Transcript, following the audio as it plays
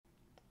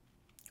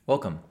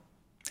Welcome.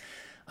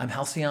 I'm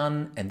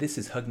Halcyon, and this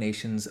is Hug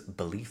Nation's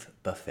Belief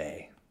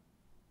Buffet.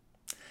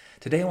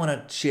 Today I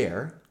want to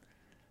share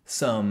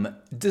some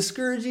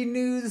discouraging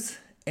news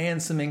and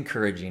some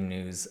encouraging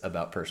news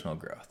about personal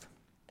growth.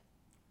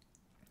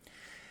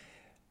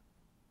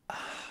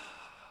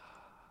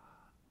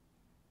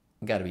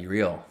 Gotta be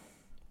real.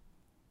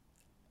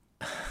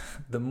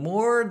 The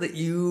more that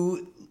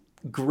you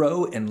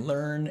grow and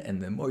learn,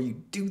 and the more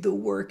you do the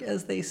work,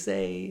 as they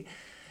say,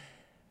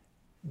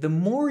 the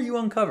more you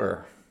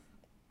uncover.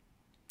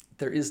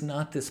 There is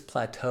not this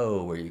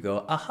plateau where you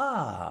go,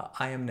 aha,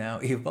 I am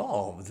now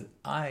evolved.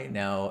 I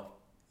now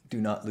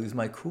do not lose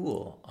my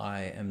cool.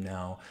 I am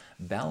now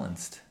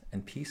balanced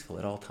and peaceful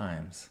at all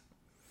times.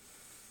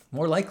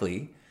 More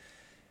likely,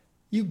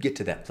 you get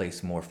to that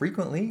place more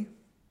frequently,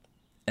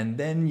 and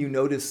then you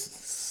notice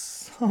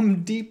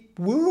some deep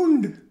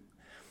wound.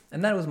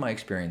 And that was my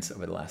experience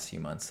over the last few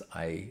months.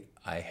 I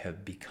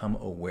have become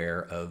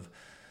aware of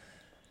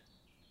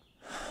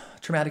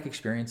traumatic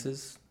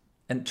experiences,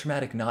 and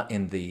traumatic not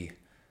in the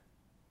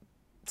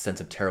sense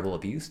of terrible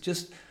abuse,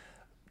 just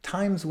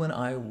times when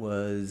I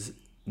was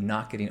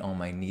not getting all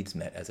my needs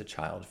met as a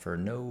child for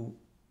no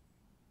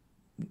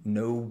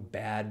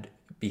bad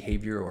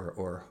behavior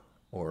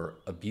or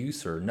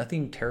abuse or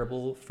nothing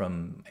terrible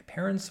from my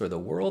parents or the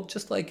world,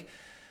 just like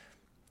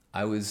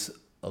I was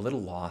a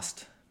little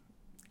lost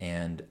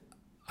and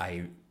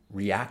I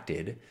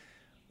reacted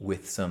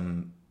with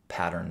some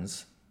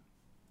patterns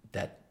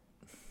that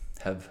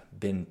have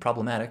been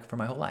problematic for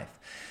my whole life.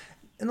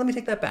 And let me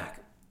take that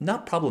back.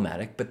 Not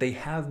problematic, but they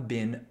have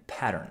been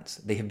patterns.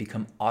 They have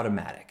become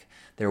automatic.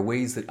 There are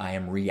ways that I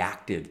am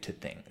reactive to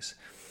things.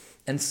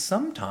 And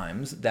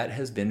sometimes that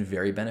has been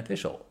very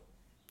beneficial.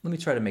 Let me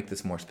try to make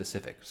this more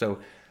specific. So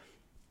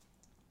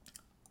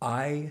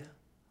I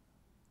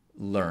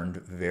learned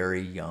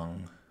very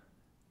young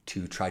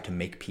to try to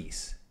make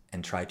peace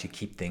and try to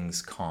keep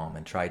things calm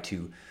and try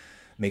to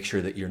make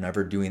sure that you're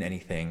never doing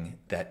anything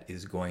that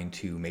is going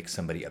to make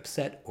somebody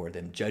upset or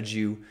them judge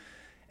you.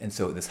 And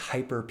so this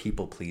hyper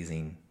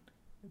people-pleasing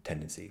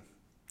tendency.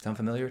 Sound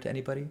familiar to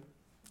anybody?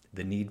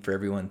 The need for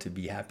everyone to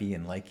be happy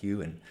and like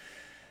you, and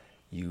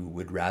you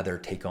would rather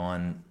take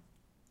on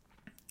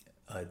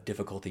a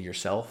difficulty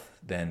yourself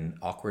than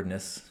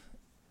awkwardness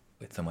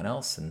with someone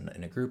else and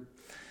in a group.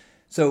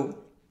 So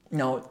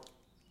now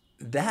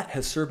that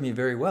has served me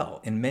very well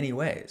in many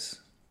ways.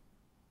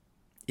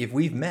 If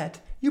we've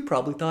met, you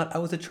probably thought I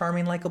was a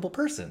charming, likable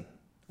person.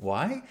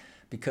 Why?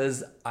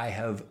 Because I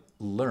have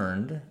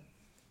learned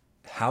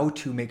how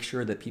to make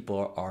sure that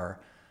people are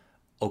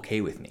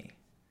okay with me.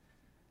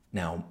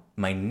 Now,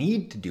 my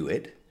need to do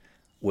it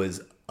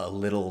was a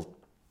little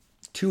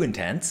too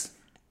intense,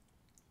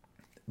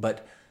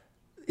 but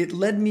it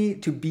led me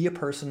to be a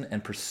person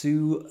and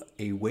pursue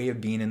a way of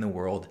being in the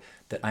world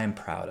that I am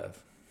proud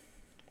of.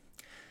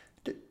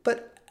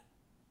 But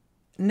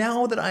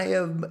now that I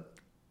am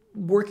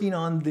working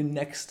on the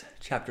next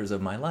chapters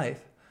of my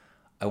life,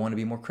 I want to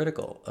be more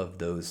critical of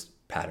those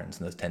patterns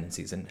and those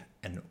tendencies and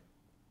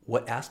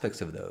what aspects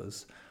of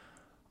those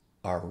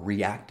are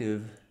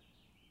reactive,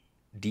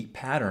 deep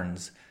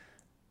patterns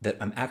that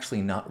I'm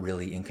actually not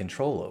really in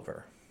control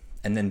over.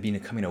 And then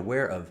becoming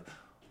aware of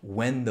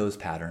when those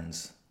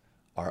patterns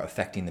are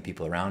affecting the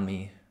people around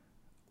me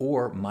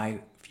or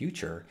my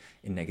future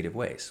in negative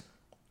ways.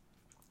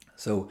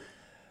 So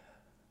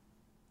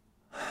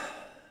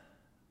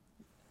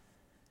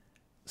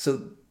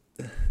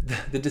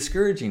the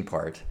discouraging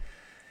part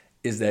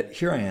is that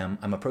here I am,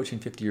 I'm approaching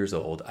 50 years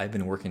old. I've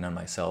been working on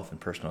myself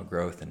and personal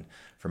growth. And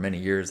for many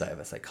years, I have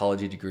a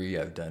psychology degree.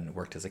 I've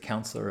worked as a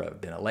counselor.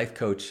 I've been a life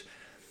coach.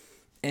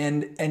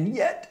 And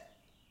yet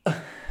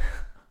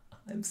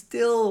I'm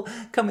still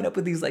coming up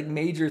with these like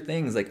major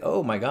things like,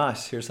 oh my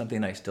gosh, here's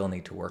something I still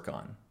need to work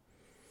on.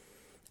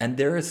 And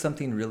there is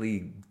something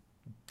really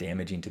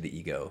damaging to the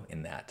ego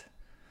in that.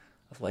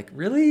 Of like,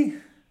 really?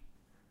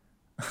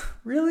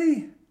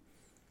 Really?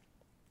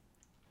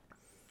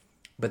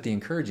 But the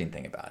encouraging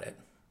thing about it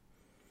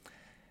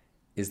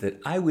is that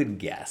I would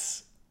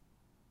guess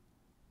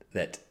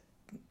that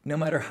no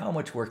matter how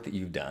much work that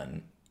you've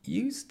done,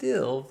 you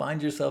still find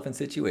yourself in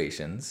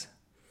situations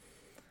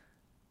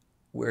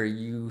where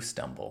you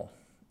stumble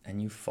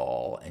and you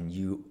fall and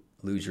you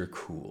lose your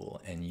cool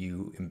and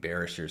you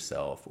embarrass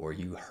yourself, or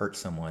you hurt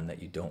someone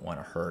that you don't want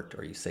to hurt,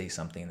 or you say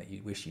something that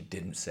you wish you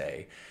didn't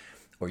say,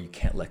 or you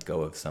can't let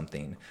go of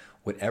something.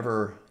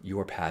 Whatever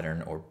your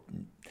pattern or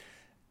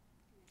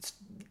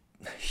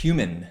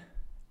human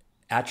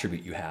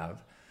attribute you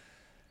have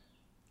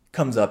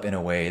comes up in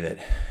a way that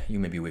you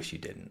maybe wish you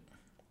didn't.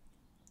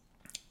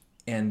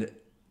 And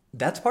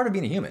that's part of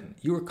being a human.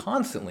 You are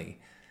constantly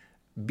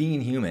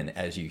being human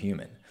as you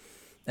human.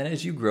 And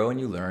as you grow and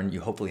you learn,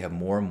 you hopefully have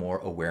more and more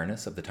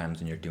awareness of the times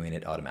when you're doing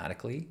it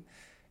automatically,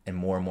 and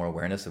more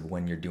awareness of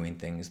when you're doing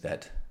things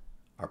that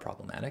are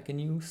problematic, and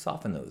you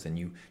soften those and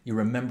you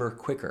remember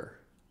quicker.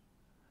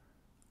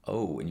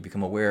 Oh, and you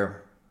become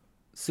aware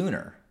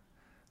sooner.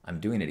 I'm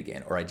doing it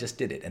again, or I just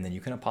did it, and then you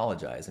can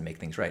apologize and make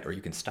things right, or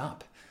you can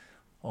stop.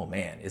 Oh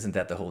man, isn't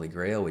that the holy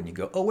grail when you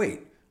go, oh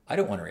wait, I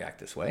don't want to react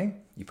this way.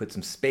 You put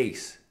some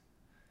space,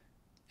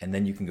 and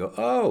then you can go,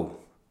 oh,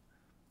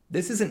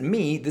 this isn't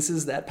me. This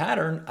is that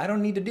pattern. I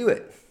don't need to do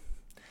it.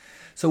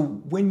 So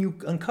when you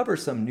uncover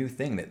some new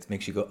thing that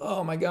makes you go,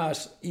 oh my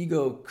gosh,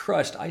 ego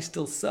crushed, I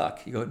still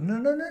suck. You go, no,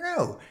 no, no,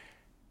 no.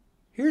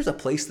 Here's a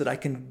place that I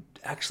can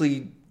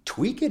actually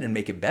tweak it and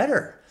make it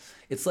better.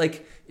 It's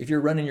like if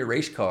you're running your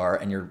race car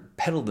and you're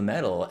pedal to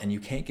metal and you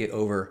can't get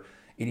over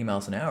 80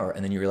 miles an hour,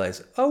 and then you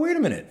realize, oh, wait a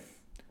minute,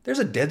 there's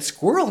a dead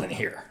squirrel in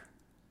here.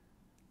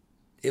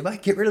 If I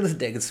get rid of this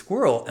dead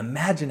squirrel,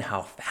 imagine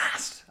how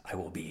fast I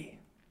will be.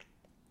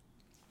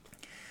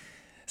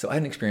 So I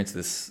had an experience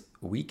this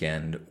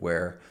weekend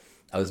where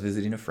I was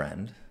visiting a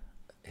friend,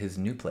 his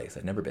new place.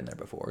 I'd never been there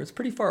before. It's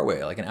pretty far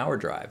away, like an hour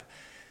drive.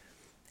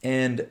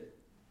 And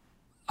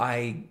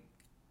I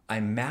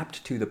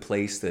mapped to the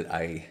place that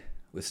I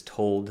was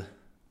told,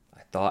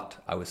 I thought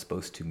I was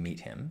supposed to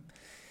meet him,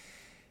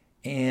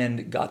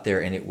 and got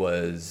there, and it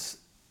was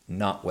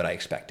not what I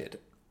expected.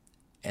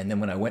 And then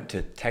when I went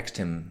to text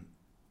him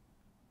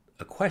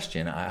a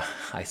question,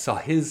 I saw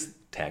his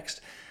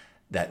text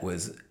that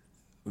was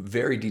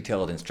very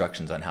detailed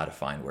instructions on how to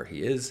find where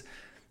he is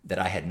that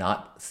I had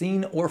not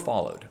seen or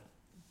followed.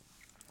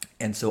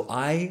 And so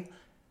I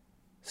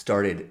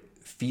started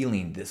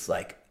feeling this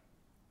like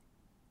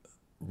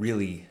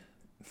really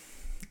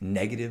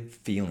negative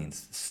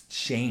feelings,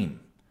 shame.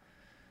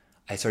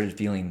 I started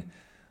feeling,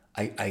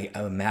 I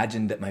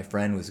imagined that my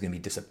friend was going to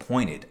be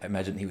disappointed. I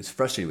imagined he was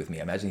frustrated with me.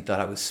 I imagined he thought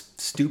I was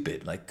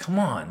stupid. Like, come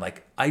on,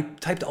 like I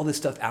typed all this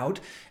stuff out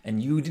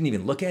and you didn't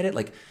even look at it.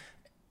 Like,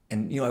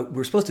 and we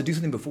were supposed to do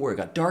something before it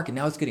got dark, and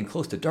now it's getting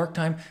close to dark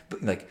time.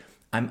 But like,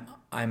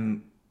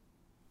 I'm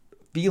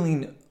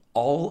feeling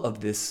all of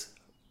this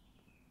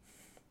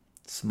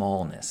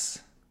smallness.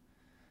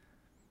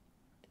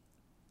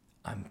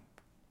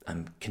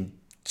 I'm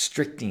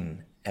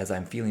constricting as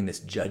I'm feeling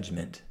this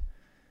judgment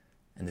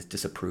and this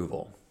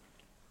disapproval.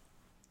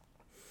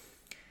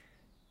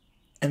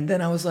 And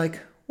then I was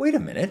like, wait a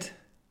minute.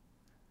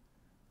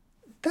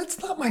 That's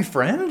not my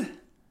friend.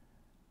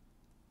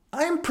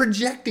 I'm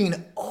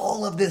projecting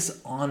all of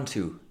this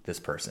onto this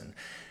person.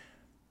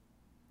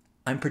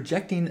 I'm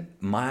projecting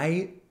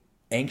my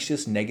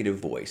anxious, negative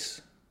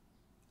voice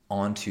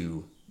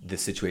onto the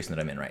situation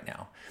that I'm in right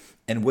now.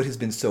 And what has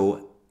been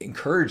so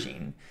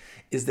encouraging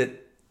is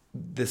that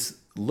this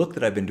look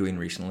that I've been doing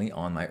recently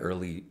on my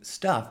early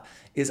stuff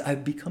is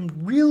I've become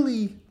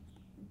really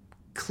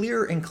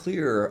clearer and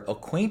clearer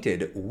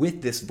acquainted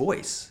with this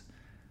voice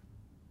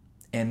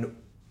and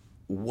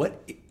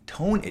what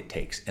tone it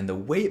takes and the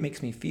way it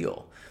makes me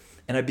feel.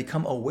 And I've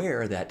become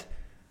aware that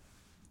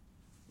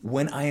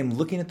when I am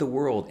looking at the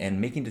world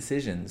and making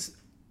decisions,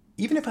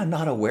 even if I'm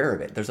not aware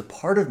of it, there's a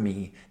part of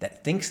me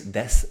that thinks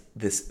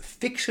this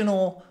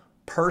fictional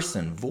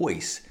person,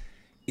 voice,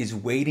 is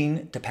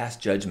waiting to pass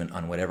judgment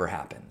on whatever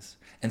happens.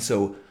 And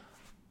so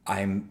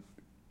I'm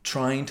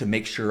trying to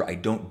make sure I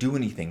don't do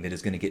anything that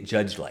is going to get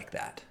judged like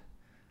that.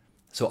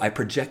 So I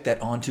project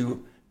that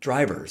onto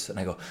drivers, and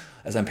I go,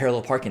 as I'm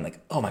parallel parking, like,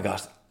 oh my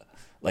gosh,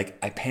 like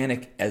I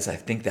panic as I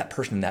think that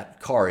person in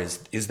that car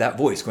is that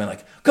voice going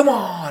like, come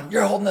on,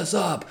 you're holding us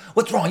up.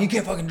 What's wrong? You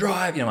can't fucking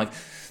drive. Like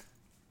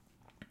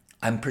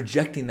I'm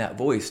projecting that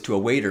voice to a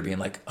waiter being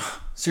like,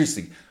 oh,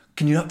 seriously,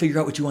 can you not figure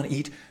out what you want to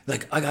eat?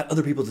 Like, I got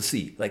other people to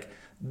see. Like,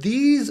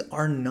 these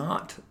are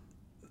not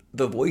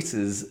the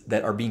voices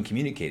that are being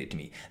communicated to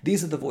me.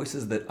 These are the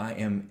voices that I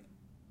am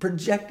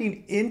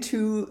projecting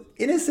into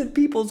innocent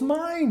people's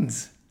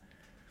minds.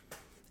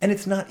 And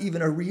it's not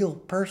even a real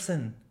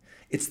person.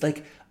 It's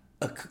like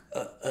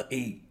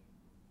a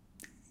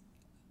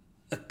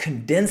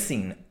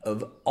condensing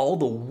of all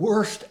the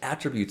worst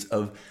attributes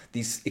of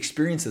these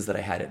experiences that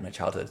I had in my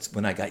childhood. It's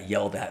when I got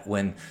yelled at,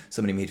 when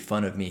somebody made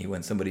fun of me,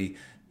 when somebody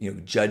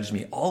judged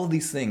me. All of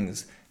these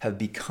things have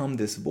become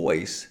this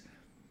voice,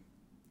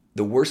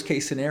 the worst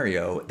case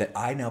scenario that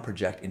I now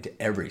project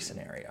into every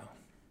scenario.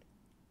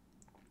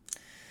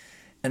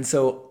 And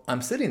so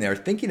I'm sitting there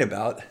thinking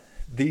about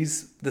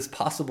this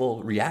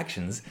possible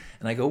reactions,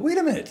 and I go, wait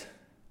a minute.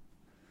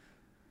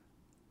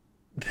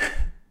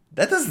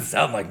 That doesn't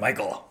sound like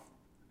Michael.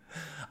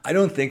 I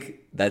don't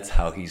think that's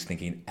how he's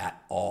thinking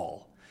at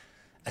all,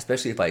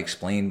 especially if I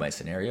explained my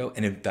scenario.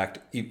 And in fact,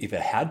 if I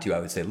had to, I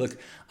would say, look,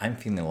 I'm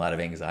feeling a lot of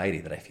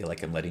anxiety that I feel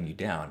like I'm letting you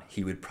down.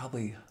 He would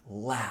probably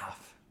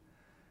laugh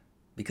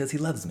because he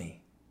loves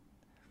me.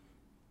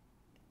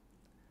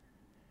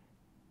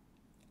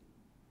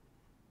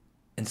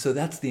 And so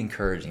that's the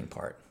encouraging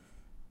part,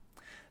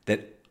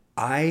 that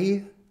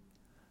I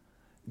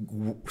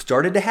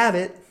started to have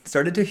it,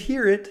 started to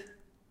hear it,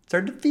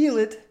 started to feel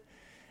it,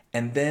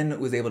 and then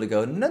was able to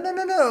go,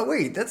 no,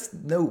 wait,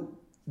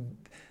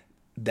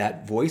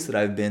 that voice that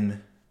I've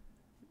been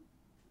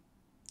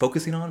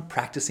focusing on,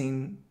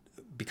 practicing,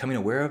 becoming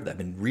aware of, that I've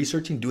been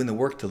researching, doing the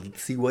work to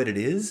see what it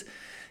is,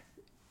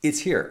 it's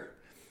here.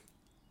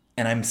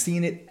 And I'm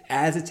seeing it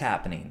as it's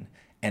happening.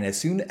 And as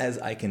soon as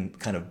I can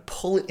kind of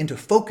pull it into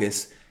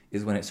focus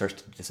is when it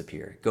starts to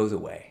disappear. It goes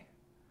away.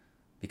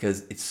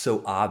 Because it's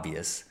so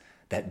obvious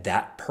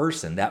that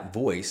person, that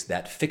voice,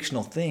 that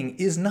fictional thing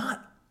is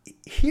not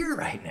here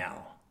right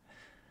now.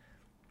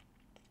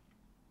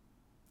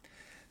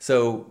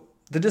 So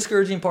the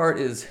discouraging part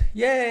is,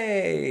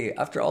 yay,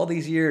 after all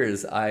these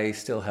years, I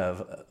still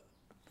have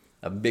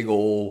a big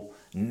ol'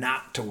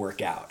 not to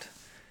work out.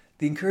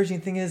 The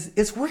encouraging thing is,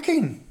 it's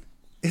working.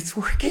 It's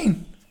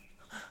working.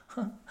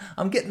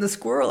 I'm getting the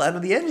squirrel out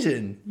of the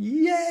engine.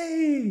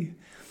 Yay!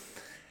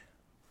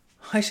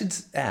 I should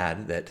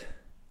add that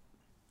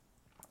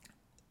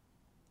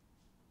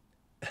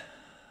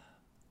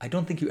I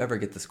don't think you ever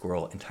get the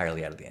squirrel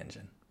entirely out of the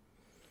engine.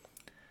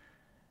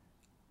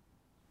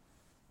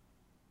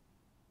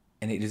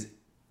 And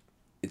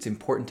it's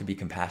important to be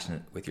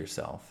compassionate with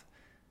yourself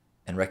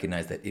and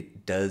recognize that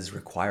it does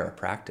require a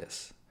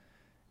practice.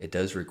 It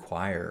does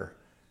require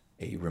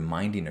a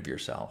reminding of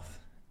yourself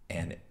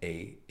and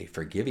a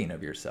forgiving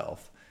of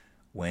yourself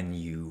when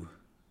you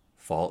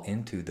fall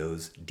into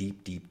those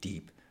deep, deep,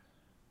 deep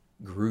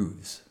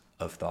grooves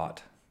of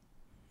thought.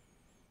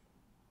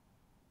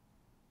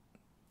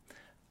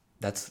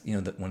 That's,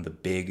 one of the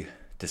big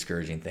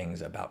discouraging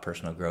things about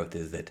personal growth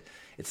is that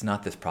it's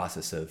not this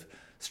process of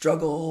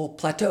struggle,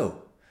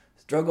 plateau,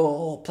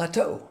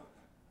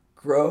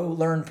 grow,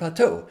 learn,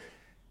 plateau.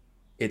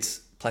 It's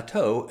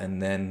plateau,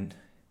 and then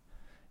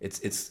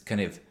it's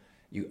kind of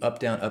you up,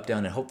 down,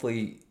 and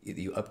hopefully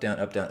you up, down,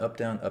 up, down, up,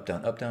 down, up,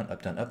 down, up, down,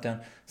 up, down, up,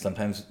 down,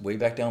 sometimes way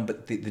back down.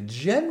 But the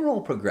general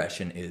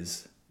progression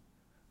is,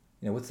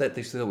 what's that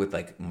they say with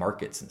like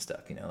markets and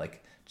stuff,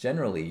 like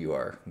generally you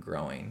are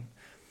growing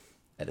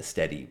at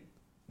a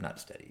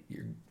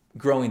you're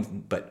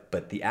growing,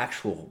 but the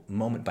actual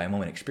moment by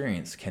moment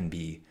experience can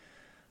be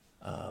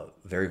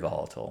very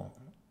volatile.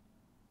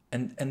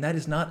 And that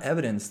is not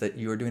evidence that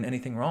you are doing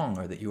anything wrong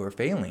or that you are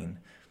failing.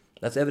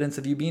 That's evidence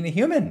of you being a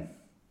human.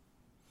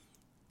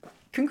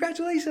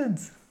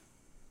 Congratulations.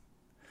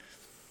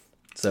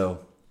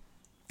 So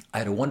I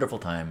had a wonderful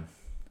time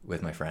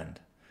with my friend,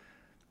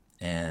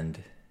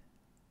 and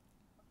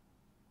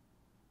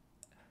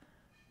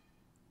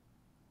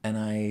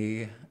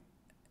I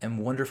am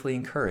wonderfully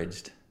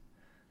encouraged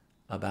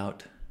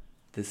about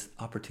this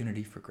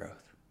opportunity for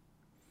growth.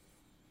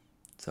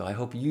 So I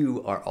hope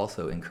you are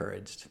also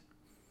encouraged.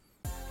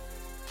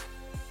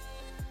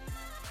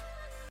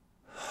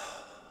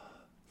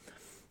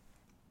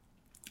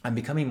 I'm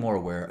becoming more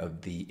aware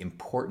of the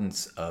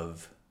importance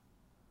of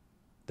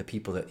the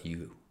people that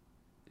you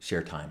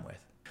share time with.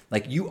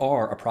 Like, you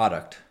are a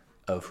product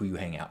of who you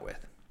hang out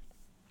with.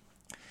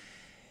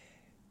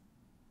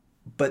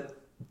 But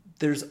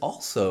there's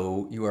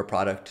also, you are a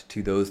product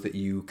to those that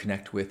you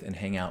connect with and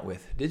hang out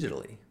with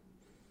digitally.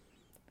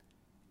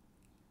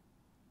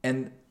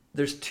 And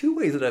there's two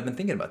ways that I've been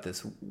thinking about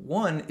this.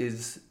 One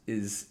is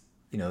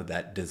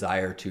that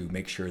desire to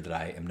make sure that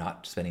I am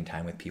not spending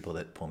time with people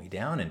that pull me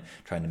down and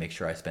trying to make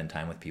sure I spend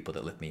time with people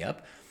that lift me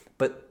up.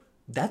 But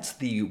that's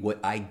what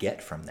I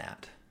get from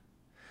that.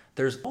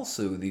 There's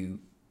also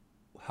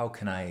how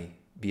can I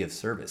be of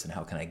service and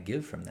how can I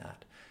give from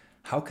that?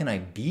 How can I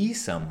be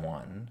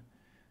someone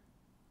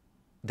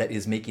that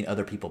is making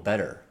other people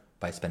better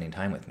by spending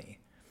time with me?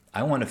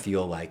 I want to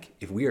feel like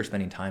if we are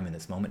spending time in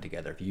this moment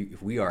together,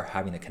 if we are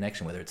having a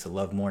connection, whether it's a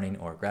love morning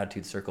or a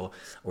gratitude circle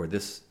or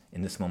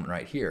in this moment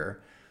right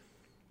here,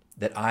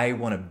 that I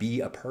want to be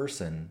a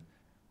person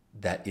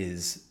that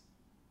is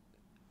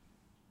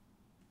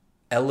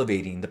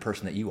elevating the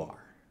person that you are.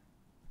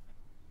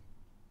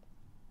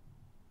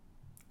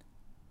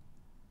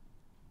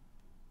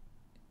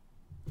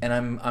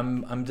 And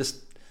I'm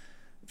just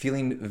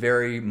feeling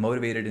very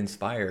motivated,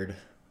 inspired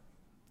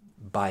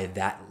by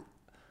that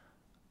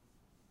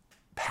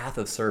path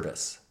of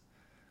service.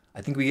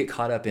 I think we get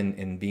caught up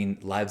in being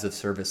lives of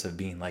service, of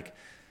being like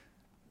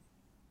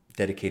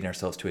dedicating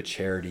ourselves to a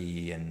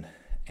charity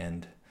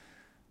and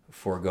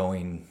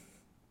foregoing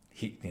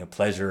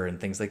pleasure and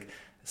things. Like,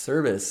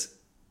 service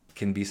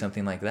can be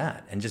something like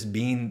that, and just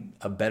being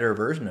a better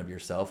version of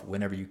yourself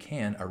whenever you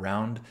can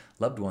around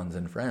loved ones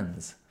and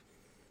friends.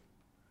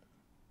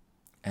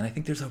 And I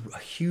think there's a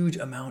huge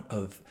amount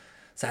of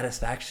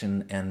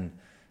satisfaction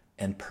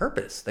and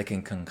purpose that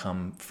can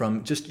come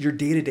from just your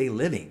day-to-day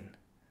living.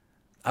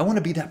 I want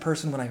to be that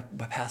person when I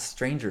pass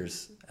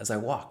strangers as I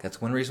walk.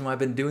 That's one reason why I've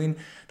been doing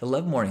the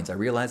love mornings. I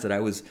realized that I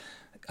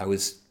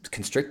was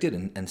constricted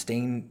and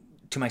staying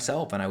to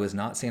myself, and I was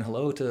not saying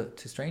hello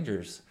to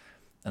strangers.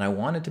 And I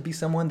wanted to be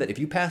someone that if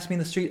you pass me in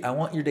the street, I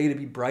want your day to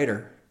be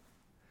brighter.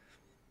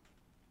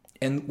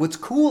 And what's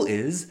cool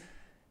is,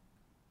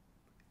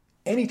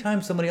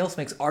 anytime somebody else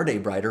makes our day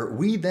brighter,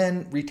 we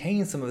then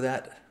retain some of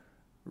that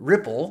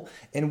ripple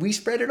and we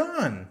spread it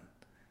on.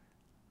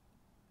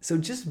 So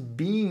just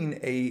being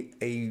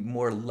a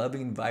more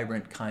loving,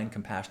 vibrant, kind,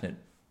 compassionate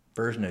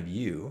version of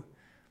you,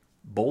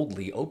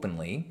 boldly,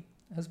 openly,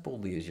 as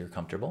boldly as you're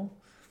comfortable,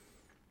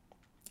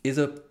 is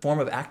a form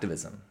of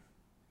activism.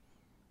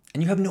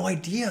 And you have no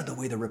idea the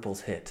way the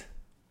ripples hit.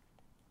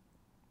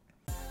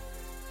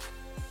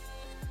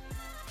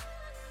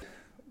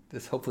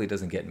 This hopefully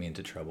doesn't get me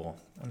into trouble.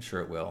 I'm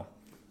sure it will.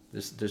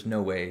 There's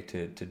no way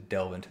to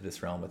delve into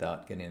this realm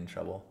without getting in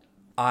trouble.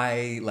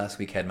 I last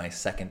week had my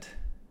second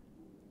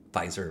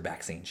Pfizer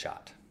vaccine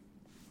shot.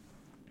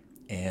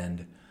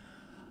 And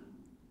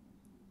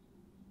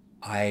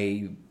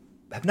I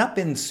have not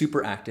been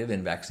super active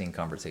in vaccine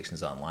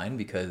conversations online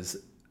because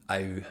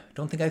I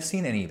don't think I've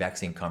seen any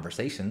vaccine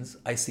conversations.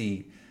 I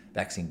see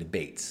vaccine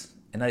debates,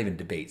 and not even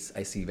debates.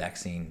 I see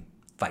vaccine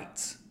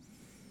fights.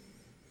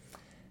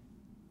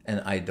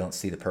 And I don't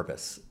see the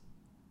purpose,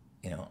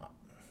 you know.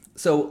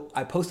 So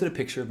I posted a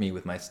picture of me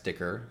with my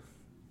sticker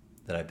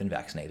that I've been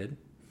vaccinated.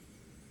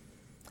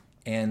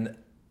 And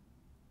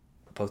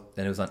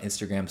it was on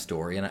Instagram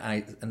story,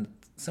 and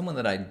someone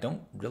that I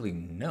don't really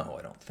know,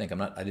 I don't think.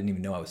 I didn't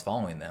even know I was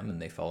following them,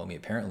 and they follow me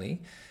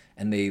apparently.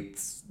 And they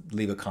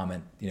leave a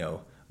comment,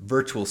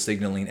 virtual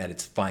signaling at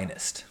its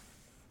finest.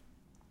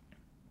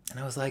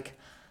 And I was like,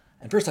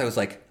 at first I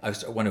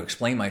want to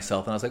explain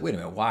myself, and I was like, wait a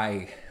minute,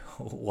 why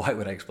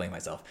would I explain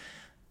myself?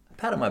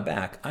 Pat on my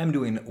back, I'm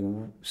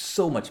doing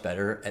so much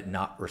better at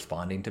not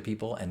responding to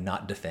people and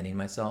not defending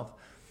myself,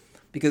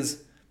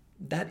 because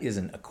that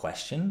isn't a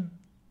question.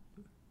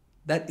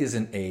 That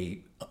isn't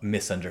a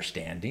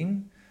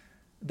misunderstanding.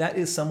 That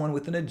is someone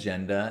with an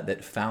agenda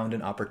that found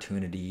an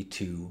opportunity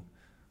to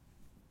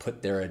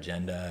put their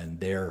agenda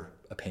and their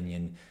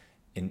opinion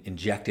and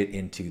inject it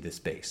into this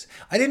space.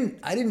 I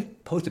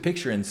didn't post a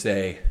picture and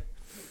say,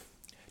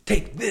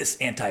 take this,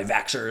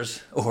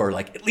 anti-vaxxers, or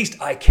like, at least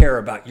I care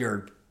about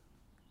your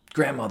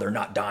grandmother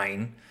not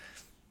dying.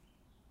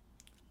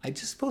 I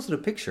just posted a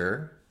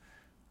picture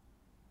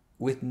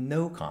with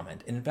no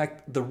comment. And in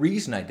fact, the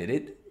reason I did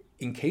it,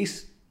 in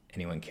case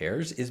anyone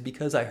cares, is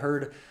because I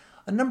heard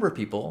a number of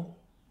people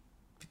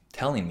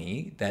telling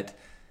me that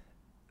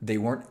they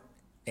weren't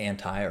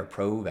anti or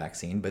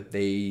pro-vaccine, but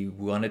they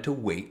wanted to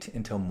wait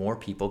until more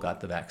people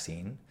got the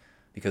vaccine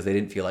because they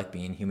didn't feel like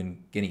being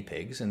human guinea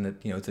pigs, and that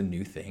it's a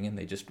new thing, and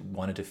they just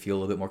wanted to feel a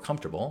little bit more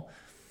comfortable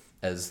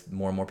as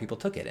more and more people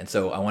took it. And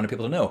so I wanted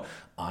people to know,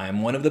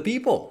 I'm one of the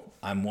people.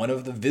 I'm one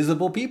of the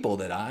visible people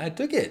that I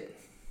took it.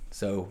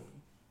 So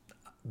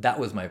that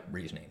was my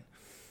reasoning.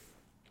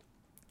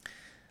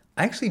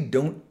 I actually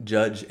don't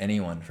judge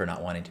anyone for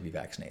not wanting to be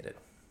vaccinated.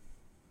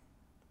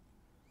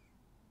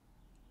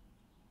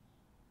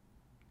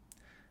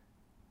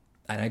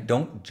 And I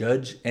don't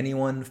judge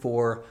anyone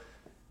for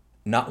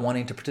not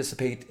wanting to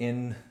participate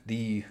in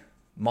the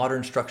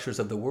modern structures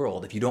of the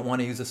world if you don't want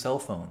to use a cell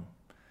phone.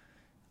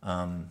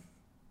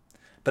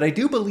 But I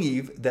do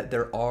believe that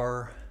there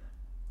are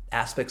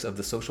aspects of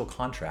the social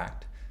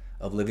contract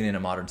of living in a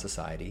modern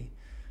society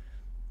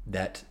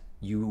that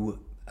you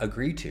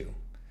agree to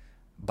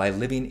by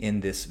living in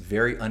this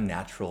very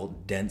unnatural,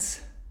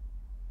 dense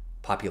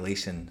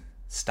population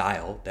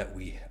style that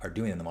we are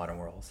doing in the modern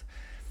world.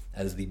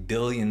 As the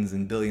billions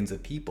and billions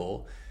of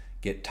people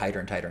get tighter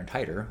and tighter and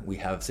tighter, we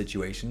have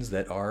situations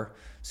that are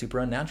super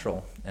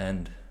unnatural.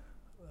 And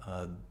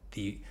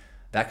the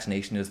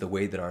vaccination is the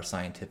way that our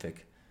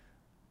scientific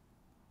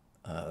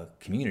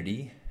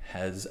community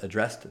has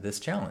addressed this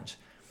challenge.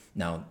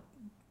 Now,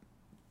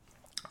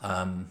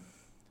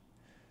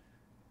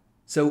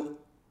 so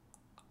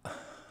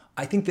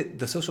I think that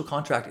the social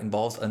contract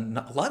involves a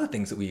lot of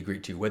things that we agree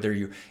to, whether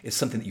it's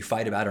something that you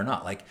fight about or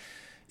not. Like,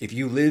 if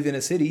you live in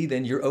a city,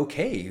 then you're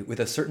okay with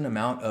a certain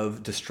amount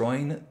of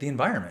destroying the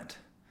environment.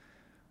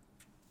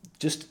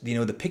 Just,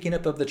 the picking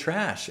up of the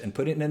trash and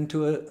putting it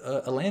into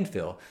a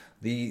landfill,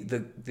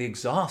 the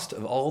exhaust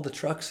of all the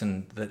trucks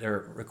that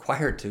are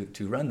required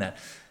to run that,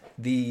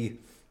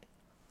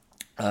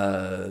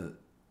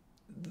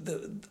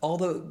 all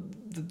the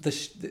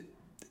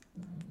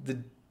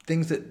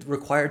things that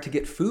required to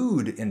get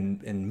food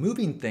and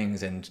moving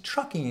things and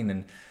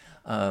trucking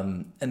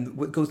and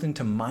what goes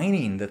into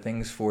mining the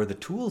things for the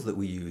tools that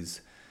we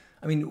use.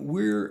 I mean,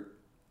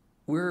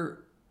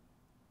 we're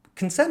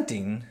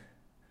consenting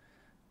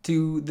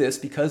to this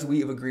because we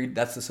have agreed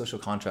that's the social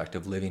contract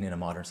of living in a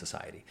modern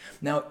society.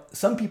 Now,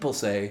 some people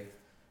say,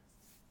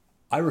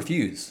 I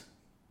refuse.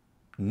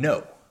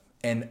 No.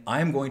 And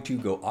I'm going to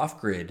go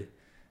off grid,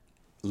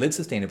 live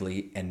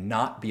sustainably, and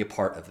not be a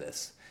part of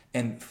this.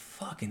 And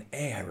fucking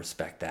A, I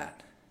respect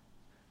that.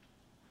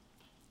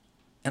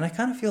 And I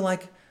kind of feel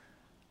like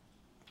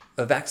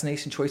a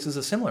vaccination choice is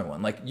a similar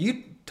one. Like,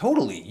 you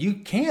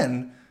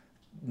can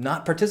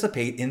not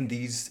participate in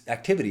these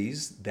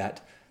activities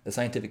that the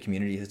scientific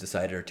community has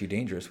decided are too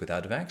dangerous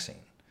without a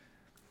vaccine.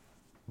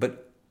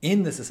 But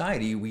in the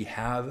society, we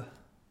have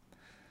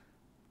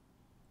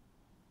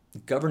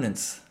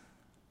governance.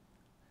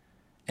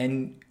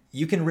 And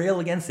you can rail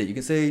against it. You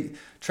can say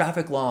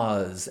traffic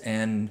laws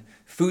and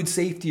food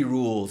safety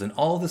rules and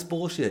all this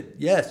bullshit.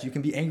 Yes, you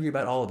can be angry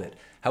about all of it.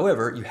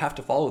 However, you have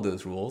to follow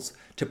those rules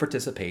to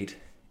participate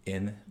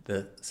in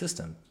the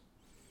system.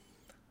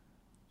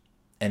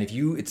 And if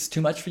it's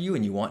too much for you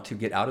and you want to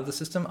get out of the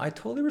system, I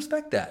totally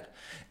respect that.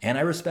 And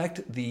I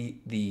respect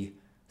the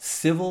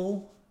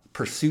civil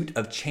pursuit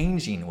of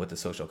changing what the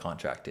social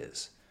contract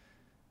is.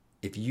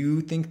 If you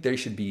think there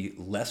should be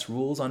less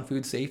rules on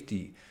food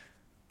safety,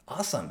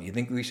 awesome. You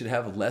think we should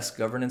have less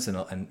governance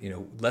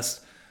and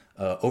less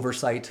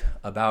oversight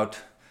about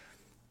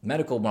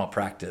medical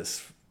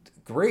malpractice,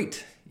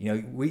 great.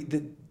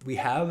 We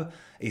have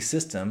a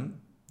system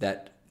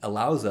that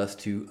allows us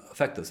to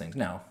affect those things.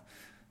 Now,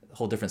 a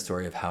whole different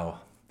story of how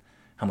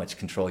much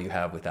control you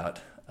have without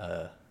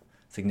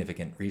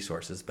significant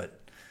resources, but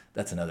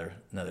that's another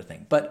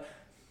thing. But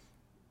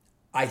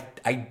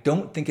I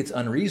don't think it's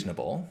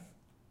unreasonable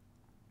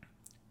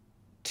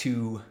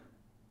to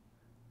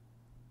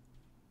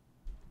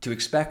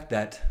expect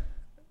that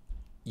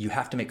you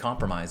have to make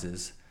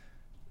compromises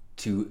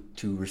to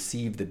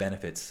receive the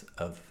benefits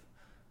of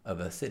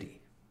a city.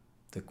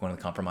 One of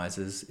the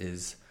compromises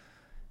is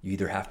you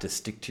either have to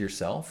stick to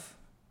yourself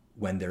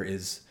when there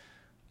is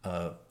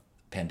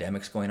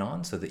pandemics going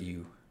on so that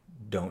you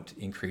don't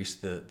increase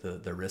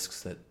the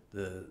risks that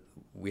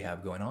we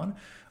have going on,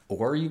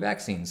 or you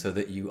vaccine so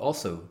that you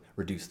also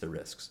reduce the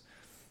risks.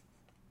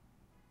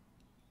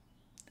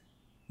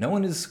 No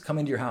one is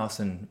coming to your house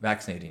and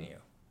vaccinating you.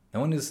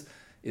 No one is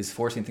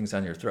forcing things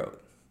down your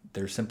throat.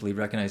 They're simply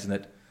recognizing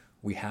that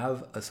we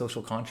have a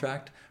social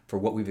contract for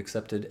what we've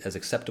accepted as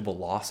acceptable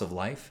loss of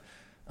life,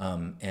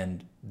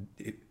 and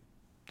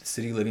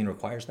city living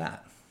requires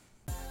that.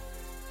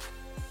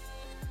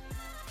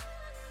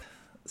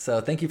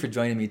 So thank you for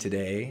joining me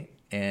today,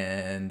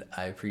 and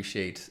I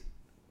appreciate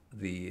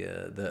the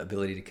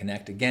ability to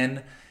connect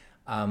again.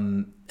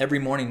 Every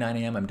morning, 9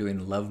 a.m., I'm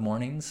doing Love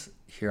Mornings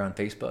here on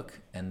Facebook,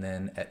 and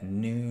then at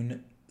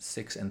noon,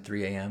 6 and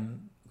 3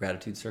 a.m.,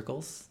 Gratitude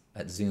Circles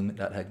at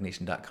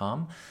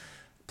zoom.hugnation.com.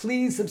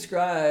 Please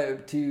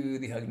subscribe to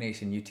the Hug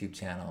Nation YouTube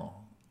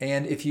channel.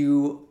 And if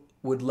you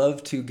would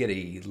love to get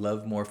a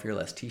Love More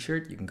Fearless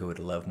t-shirt, you can go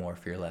to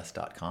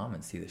lovemorefearless.com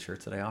and see the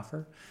shirts that I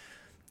offer.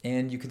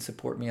 And you can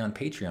support me on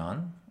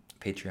Patreon,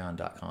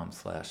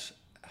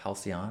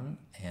 patreon.com/Halcyon,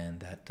 and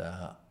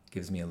that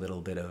gives me a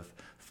little bit of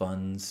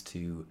funds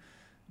to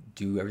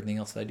do everything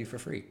else that I do for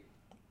free.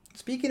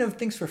 Speaking of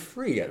things for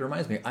free, it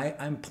reminds me,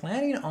 I'm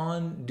planning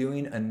on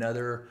doing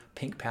another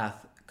Pink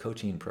Path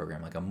coaching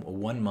program, like a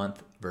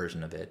 1-month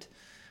version of it.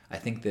 I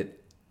think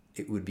that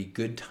it would be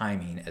good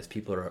timing as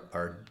people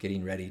are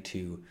getting ready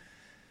to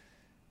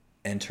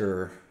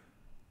enter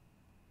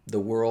the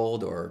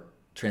world or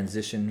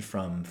transition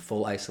from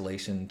full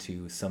isolation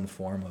to some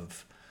form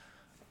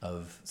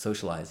of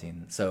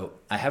socializing. So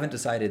I haven't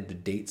decided the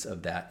dates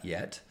of that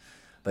yet,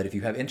 but if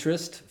you have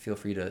interest, feel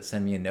free to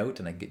send me a note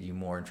and I get you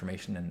more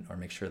information or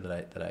make sure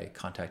that I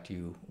contact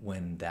you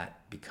when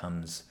that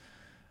becomes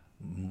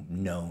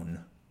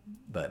known.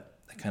 But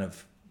I kind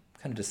of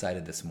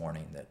decided this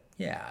morning that,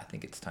 yeah, I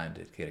think it's time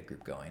to get a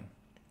group going.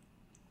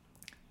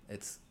 I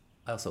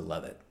also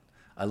love it.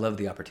 I love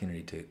the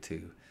opportunity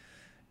to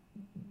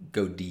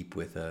go deep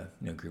with a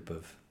group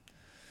of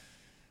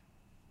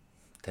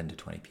 10 to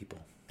 20 people.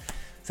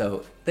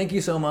 So thank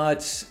you so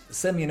much.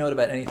 Send me a note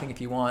about anything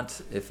if you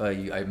want. If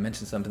I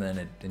mentioned something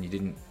and you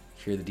didn't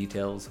hear the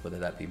details, whether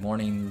that be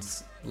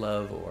Mornings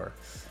Love or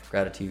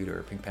Gratitude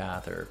or Pink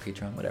Path or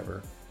Patreon,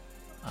 whatever.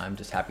 I'm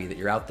just happy that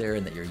you're out there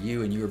and that you're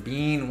you and you're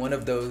being one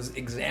of those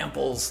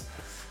examples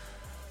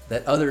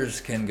that others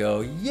can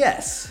go,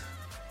 yes,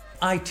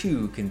 I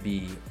too can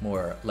be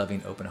more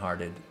loving,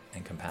 open-hearted,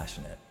 and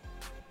compassionate.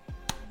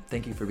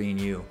 Thank you for being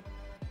you.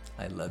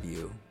 I love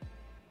you.